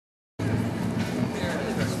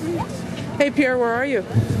Hey Pierre, where are you?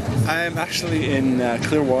 I'm actually in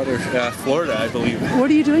Clearwater, Florida, I believe. What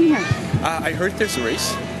are you doing here? I heard there's a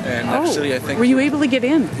race, and actually I think... Were you able to get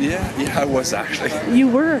in? Yeah, I was actually. You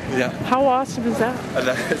were? Yeah. How awesome is that?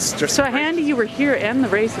 It's just so handy you were here and the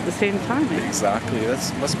race at the same time. Eh? Exactly. That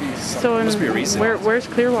must be must be a reason. Where's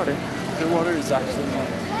Clearwater? Clearwater is actually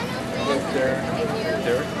right there,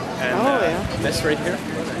 and this right here,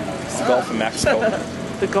 it's the Gulf of Mexico.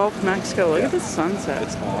 The Gulf of Mexico. Look at the sunset.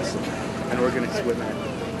 It's awesome, and we're gonna swim in it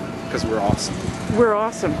because we're awesome. We're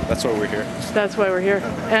awesome. That's why we're here. That's why we're here.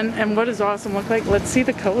 And what does awesome look like? Let's see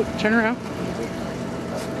the coat. Turn around.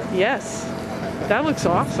 Yes. That looks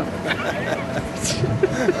awesome.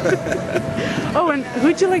 Oh, and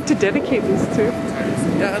who'd you like to dedicate this to?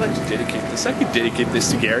 Yeah, I'd like to dedicate this. I could dedicate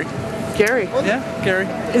this to Gary. Gary? Yeah, Gary.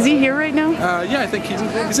 Is he here right now? Yeah, I think he's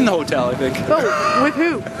in the hotel, I think. Oh, with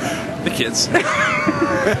who? The kids.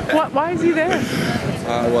 Why is he there?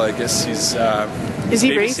 Well, I guess he's Is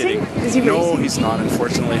he racing? Is he no, racing? he's not,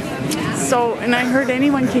 unfortunately. So, and I heard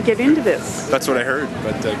anyone could get into this. That's what I heard,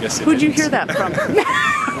 but I guess it Who'd you hear that from?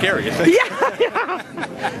 Gary, I think. Yeah.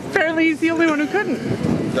 Apparently he's the only one who couldn't.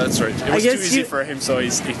 That's right. It was too easy for him, so he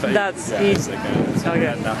thought... He's like,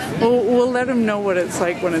 okay. We'll let him know what it's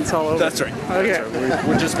like when it's all over. That's right. Okay. That's right.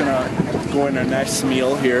 We're just gonna go in our next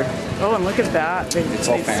meal here. Oh, and look at that. They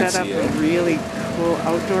set up a really cool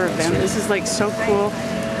outdoor event. This is like so cool.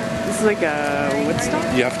 This is like a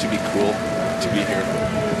Woodstock? You have to be cool to be here.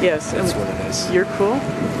 Yes. That's what it is. You're cool?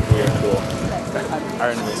 We're cool.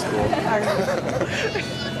 Ironwill's cool.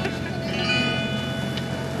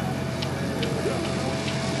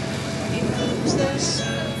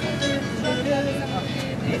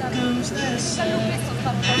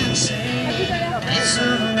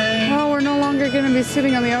 Well, we're no longer going to be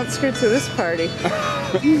sitting on the outskirts of this party.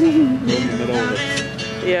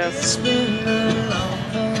 Yes.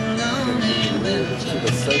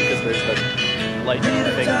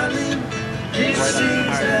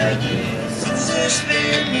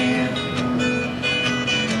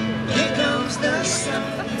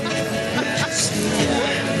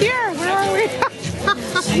 Here, where are we?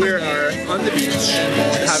 We are on the beach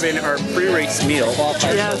having our pre-race meal.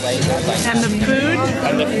 Yes. And the food?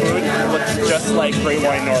 And the food looks just like Great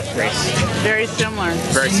Wine North race. Very similar.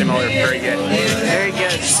 Very similar, very good. Very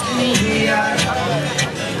good.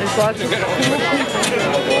 There's lots of cool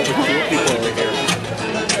people over here.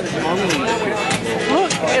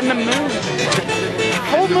 Look, and the moon.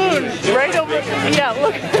 Full moon, right over, yeah,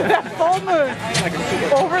 look at that full moon.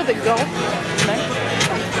 Over the Gulf.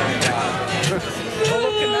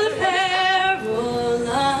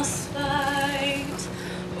 Perilous fight,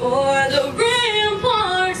 or the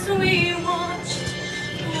ramparts we watched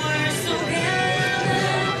were so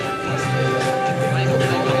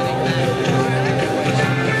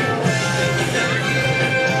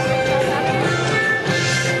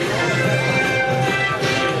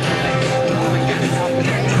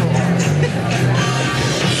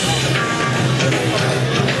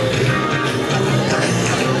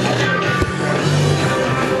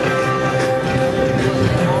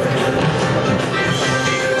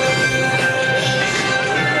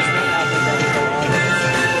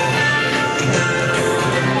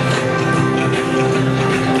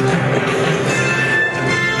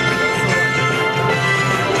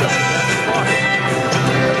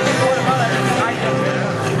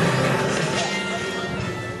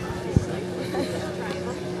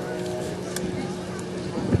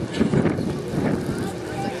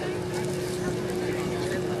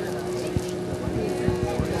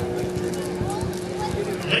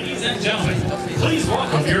Ladies and gentlemen, please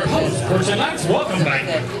welcome your host for tonight's welcome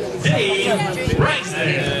banquet, Dave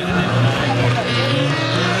Braxton.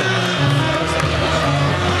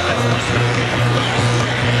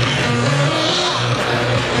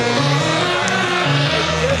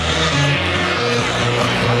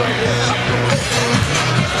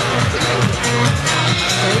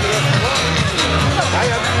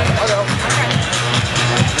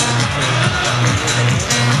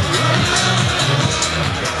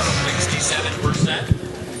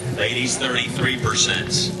 Ladies,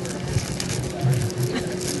 33%.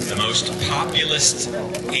 The most populous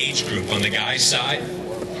age group on the guys' side,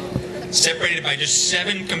 separated by just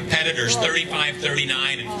 7 competitors, 35,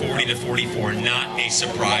 39, and 40 to 44. Not a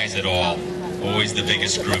surprise at all. Always the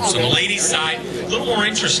biggest groups. On the ladies' side, a little more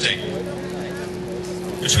interesting.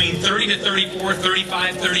 Between 30 to 34,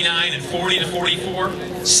 35, 39, and 40 to 44,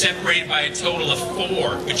 separated by a total of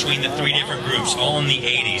 4 between the 3 different groups, all in the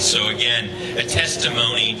 80s. So again, a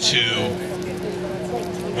testimony to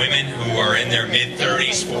women who are in their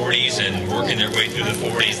mid-30s, 40s, and working their way through the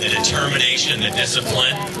 40s, the determination, the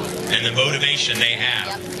discipline, and the motivation they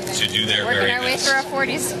have to do their very Working our way best. through our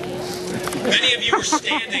 40s. Many of you were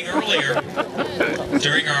standing earlier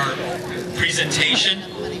during our presentation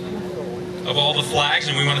of all the flags,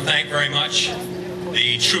 and we want to thank very much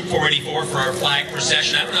the Troop 484 for our flag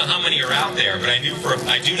procession. I don't know how many are out there, but I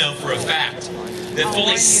do know for a fact that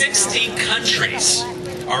fully 60 countries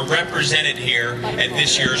are represented here at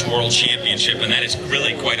this year's World Championship, and that is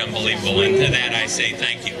really quite unbelievable. And to that I say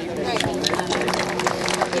thank you.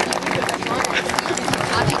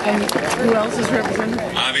 And who else is represented?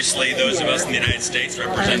 Obviously, those of us in the United States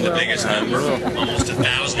represent the biggest number, almost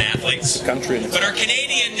 1,000 athletes. But our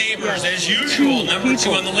Canadian neighbors, as usual, number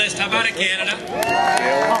 2 on the list. How about it, Canada?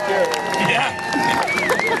 Yeah.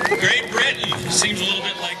 Great Britain seems a little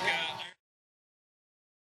bit like...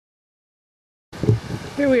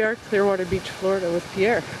 Here we are, Clearwater Beach, Florida, with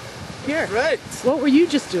Pierre. Pierre, Right. what were you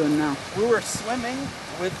just doing now? We were swimming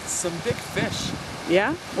with some big fish.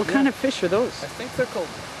 Yeah? What kind of fish are those? I think they're called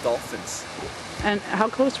dolphins. And how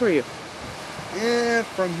close were you?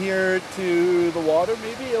 From here to the water,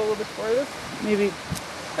 maybe a little bit further. Maybe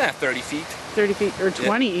 30 feet. 30 feet, or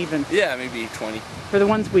 20 even. Yeah, maybe 20. For the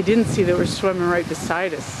ones we didn't see that were swimming right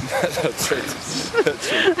beside us. That's right.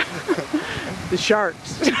 That's right. The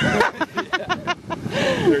sharks.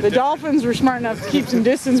 The dolphins were smart enough to keep some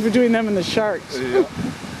distance between them and the sharks. Yeah.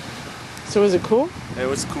 So was it cool? It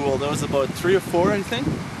was cool. There was about 3 or 4, I think.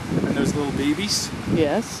 And there's little babies.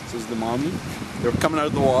 Yes. This is the mommy. They were coming out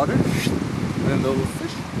of the water. And then the little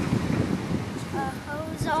fish.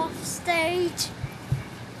 Hose off stage.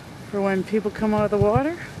 For when people come out of the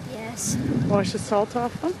water? Yes. Wash the salt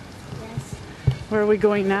off them? Yes. Where are we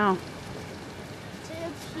going now? To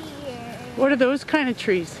here. What are those kind of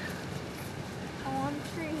trees? On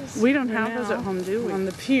trees. We don't have those at home, do we? On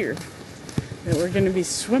the pier that we're going to be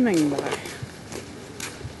swimming by.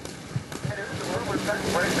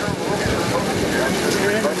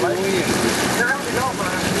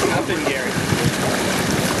 Nothing, Gary.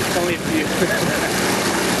 It's only a few.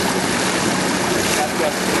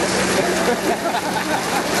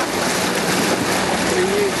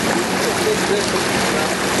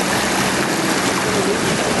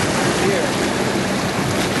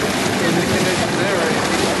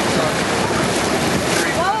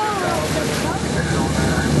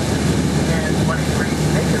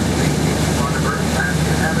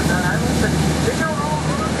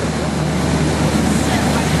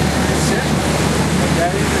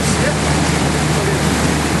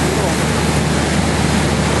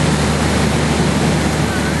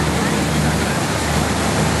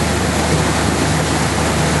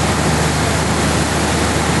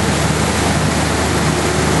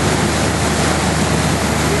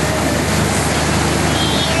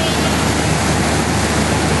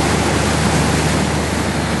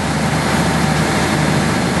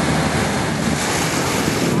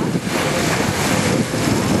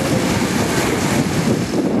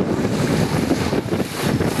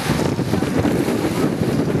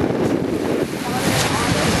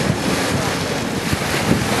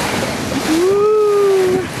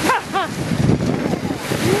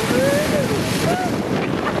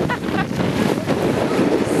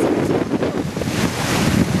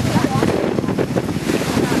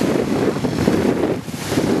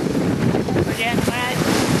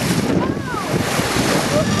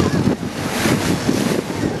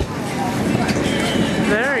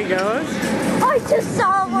 There he goes. I just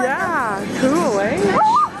saw one. Yeah, cool, eh?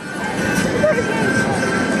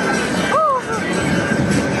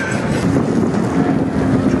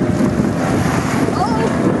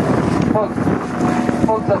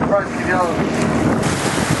 Folks up front, you know.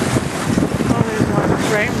 Oh, there's one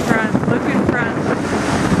right in front. Look in front.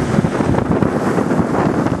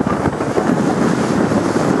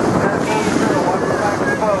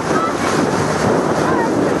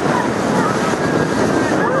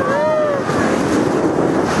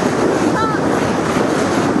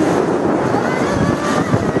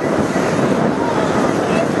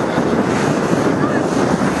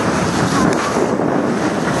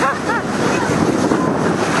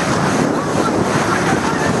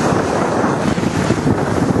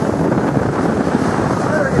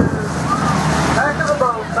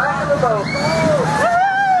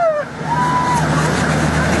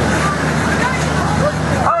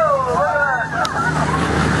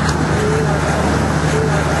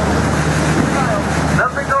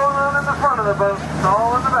 It's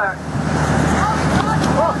all in the back.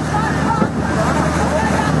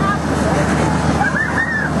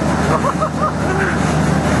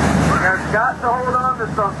 You've got to hold on to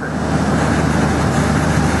something.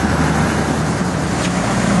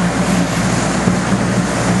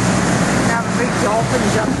 Now and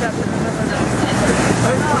jumped up in the middle of it.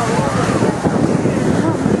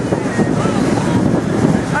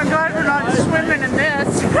 I'm glad we're not swimming in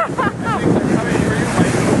this.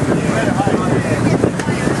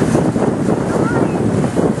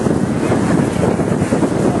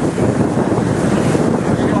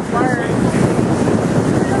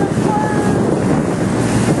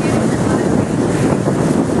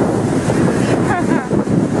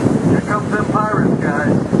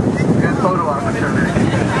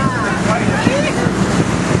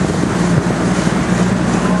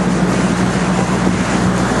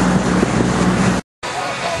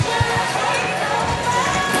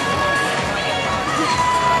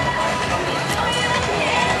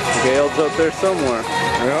 Gail's up there somewhere.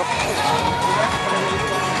 Yep.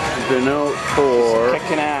 Been out for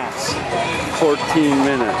Kicking ass. 14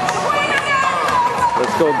 minutes.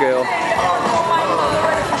 Let's go, Gail.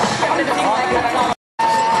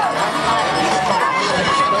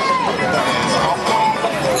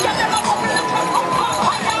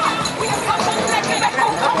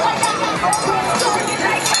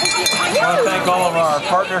 I want to thank all of our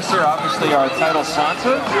partners here, obviously our title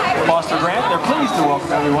sponsor, Foster Grant. They're pleased to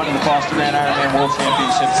welcome everyone to the Foster Grant Ironman World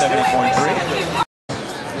Championship 70.3.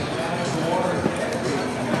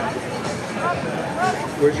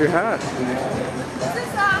 Where's your hat?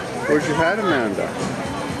 Where's your hat, Amanda?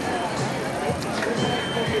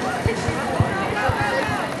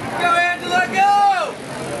 Go, Angela, go!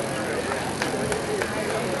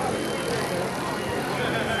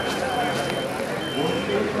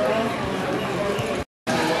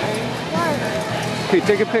 Okay,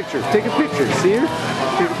 take a picture. Take a picture. See her?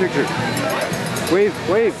 Take a picture. Wave,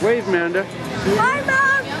 wave, wave, Amanda. Hi,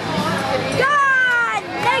 Mom! God!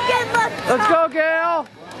 Make it look Let's go, Gail!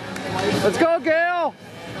 Let's go, Gail!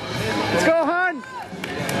 Let's go, hon!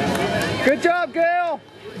 Good job, Gail!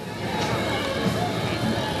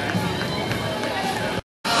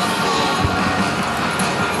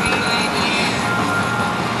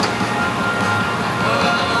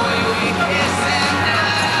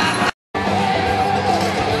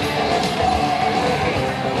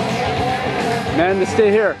 Amanda, stay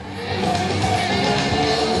here.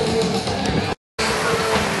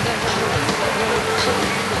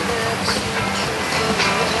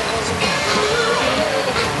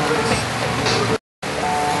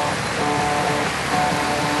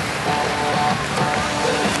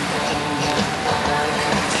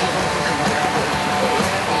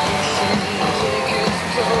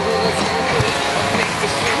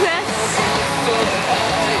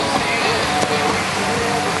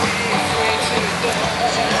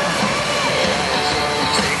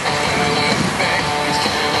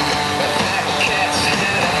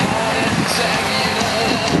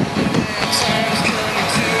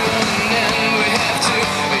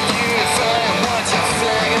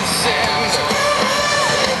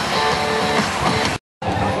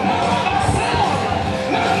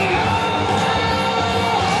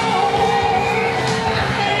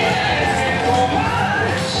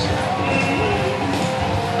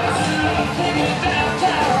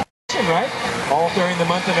 Right? All during the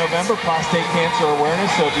month of November, prostate cancer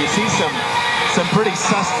awareness. So if you see some pretty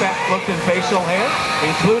suspect looking facial hair,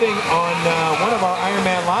 including on one of our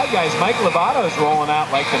Ironman Live guys, Mike Lovato's rolling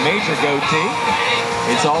out like the major goatee.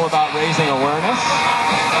 It's all about raising awareness.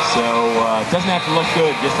 So it doesn't have to look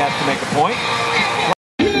good, just has to make a point.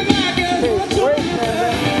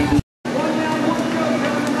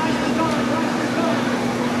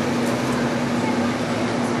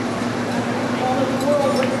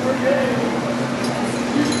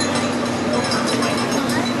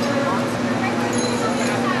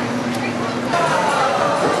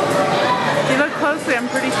 I'm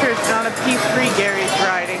pretty sure it's not a P3 Gary's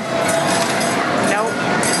riding. Nope,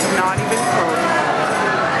 not even close.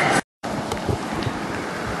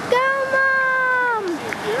 Go, Mom!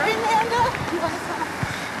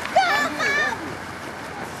 Go,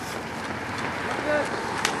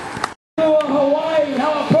 Mom! Hawaii,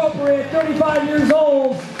 how appropriate, 35 years